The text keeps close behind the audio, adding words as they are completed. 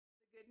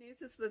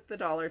News is that the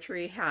Dollar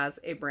Tree has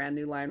a brand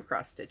new line of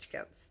cross-stitch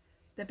kits.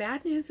 The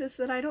bad news is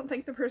that I don't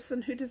think the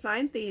person who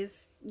designed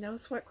these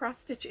knows what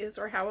cross-stitch is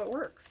or how it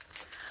works.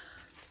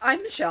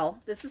 I'm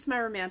Michelle. This is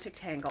my romantic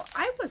tangle.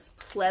 I was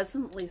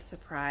pleasantly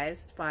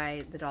surprised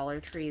by the Dollar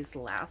Tree's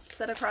last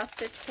set of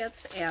cross-stitch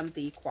kits and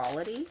the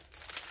quality.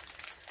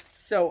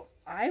 So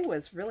I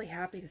was really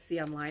happy to see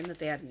online that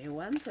they had new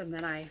ones, and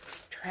then I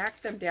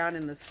tracked them down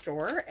in the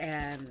store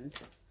and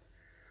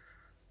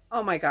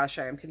oh my gosh,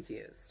 I am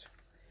confused.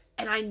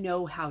 And I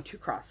know how to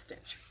cross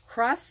stitch.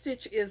 Cross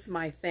stitch is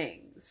my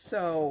thing.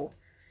 So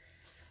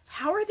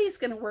how are these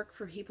going to work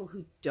for people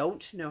who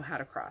don't know how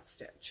to cross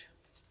stitch?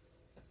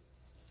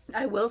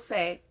 I will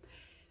say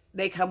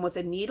they come with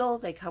a needle,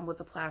 they come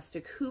with a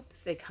plastic hoop,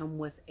 they come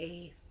with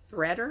a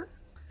threader.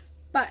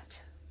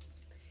 But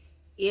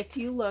if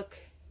you look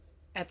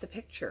at the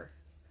picture,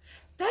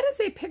 that is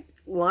a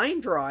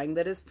line drawing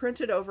that is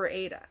printed over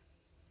Aida.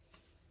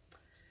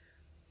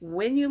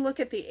 When you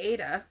look at the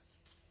Aida,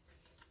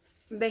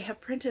 they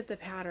have printed the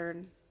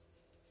pattern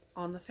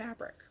on the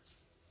fabric.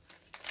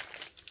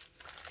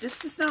 This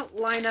does not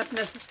line up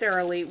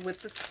necessarily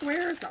with the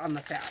squares on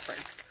the fabric.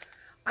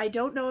 I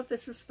don't know if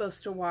this is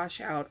supposed to wash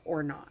out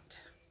or not.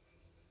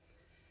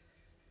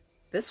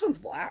 This one's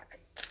black.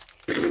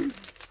 And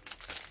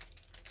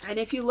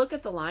if you look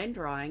at the line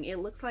drawing, it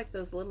looks like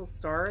those little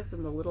stars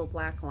and the little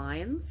black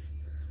lines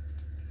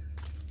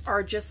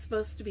are just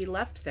supposed to be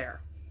left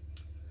there.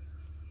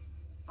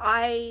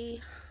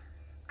 I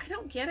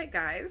don't get it,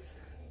 guys.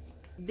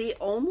 The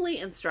only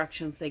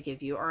instructions they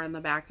give you are on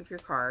the back of your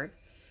card.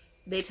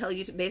 They tell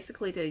you to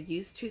basically to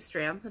use 2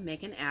 strands and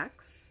make an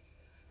X.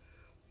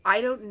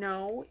 I don't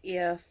know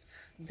if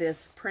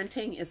this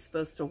printing is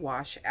supposed to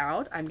wash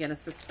out. I'm going to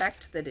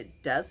suspect that it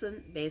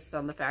doesn't, based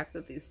on the fact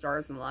that these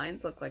stars and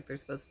lines look like they're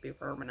supposed to be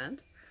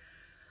permanent.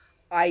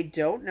 I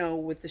don't know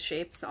with the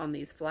shapes on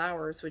these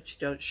flowers, which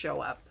don't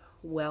show up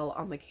well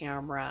on the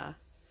camera,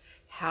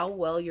 how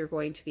well you're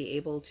going to be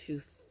able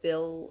to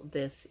fill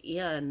this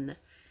in.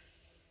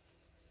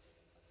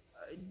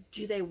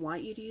 Do they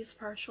want you to use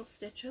partial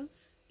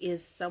stitches?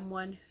 Is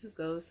someone who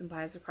goes and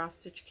buys a cross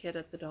stitch kit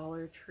at the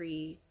Dollar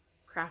Tree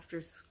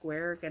Crafters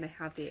Square going to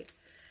have the...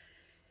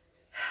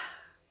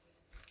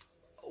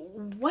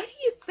 What do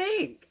you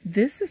think?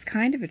 This is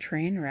kind of a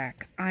train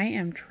wreck. I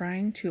am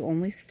trying to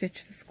only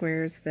stitch the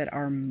squares that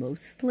are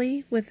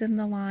mostly within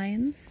the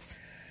lines,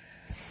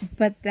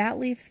 but that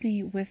leaves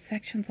me with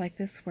sections like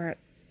this where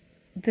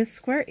this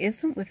square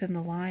isn't within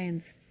the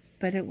lines,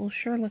 but it will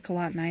sure look a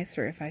lot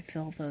nicer if I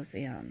fill those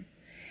in.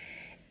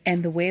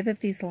 And the way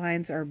that these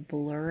lines are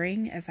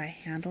blurring as I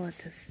handle it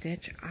to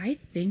stitch, I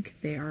think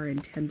they are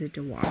intended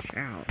to wash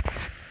out.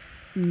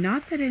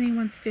 Not that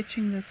anyone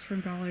stitching this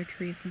from Dollar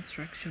Tree's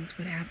instructions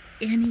would have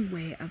any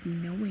way of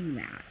knowing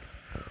that.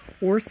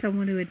 Or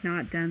someone who had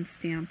not done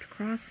stamped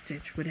cross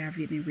stitch would have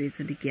any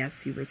reason to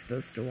guess you were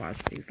supposed to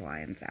wash these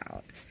lines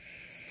out.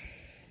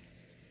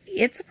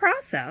 It's a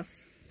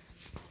process.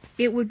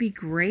 It would be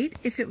great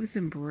if it was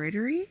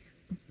embroidery,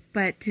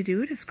 but to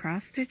do it as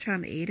cross stitch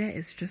on Aida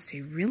is just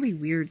a really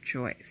weird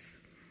choice.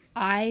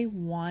 I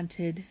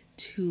wanted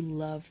to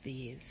love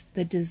these.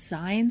 The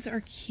designs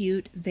are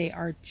cute. They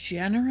are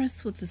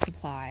generous with the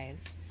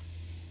supplies.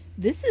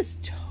 This is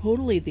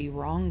totally the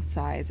wrong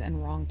size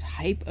and wrong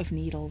type of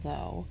needle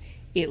though.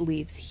 It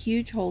leaves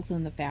huge holes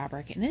in the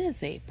fabric, and it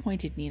is a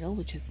pointed needle,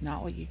 which is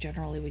not what you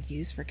generally would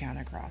use for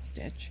counter cross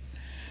stitch.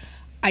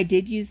 I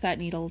did use that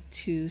needle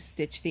to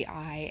stitch the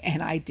eye,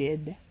 and I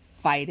did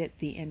fight it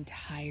the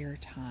entire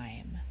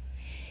time.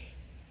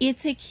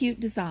 It's a cute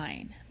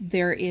design.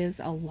 There is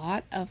a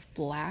lot of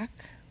black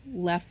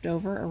left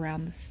over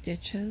around the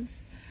stitches.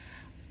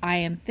 I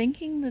am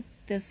thinking that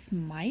this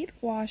might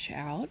wash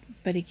out,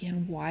 but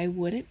again, why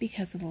would it?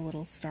 Because of the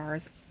little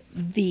stars.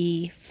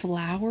 The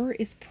flower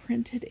is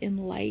printed in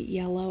light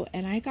yellow,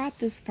 and I got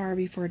this far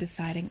before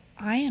deciding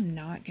I am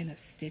not going to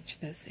stitch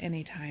this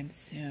anytime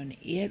soon.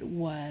 It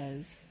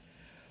was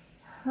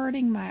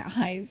hurting my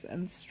eyes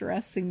and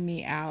stressing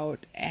me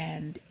out,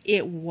 and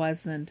it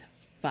wasn't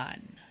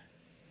fun.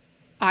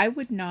 I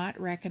would not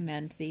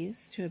recommend these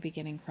to a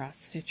beginning cross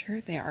stitcher.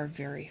 They are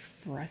very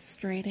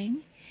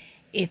frustrating.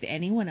 If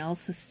anyone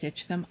else has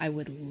stitched them, I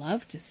would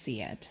love to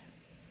see it.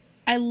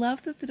 I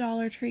love that the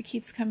Dollar Tree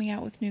keeps coming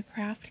out with new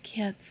craft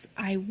kits.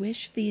 I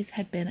wish these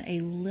had been a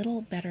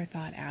little better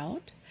thought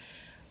out.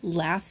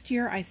 Last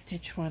year I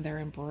stitched one of their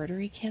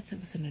embroidery kits.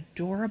 It was an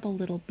adorable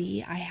little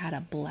bee. I had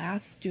a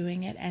blast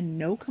doing it and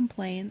no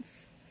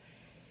complaints.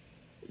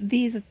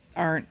 These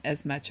aren't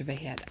as much of a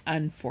hit,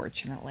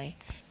 unfortunately.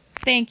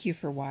 Thank you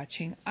for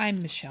watching.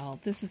 I'm Michelle.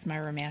 This is my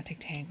romantic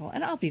tangle,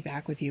 and I'll be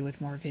back with you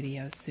with more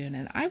videos soon,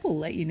 and I will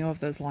let you know if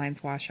those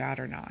lines wash out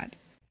or not.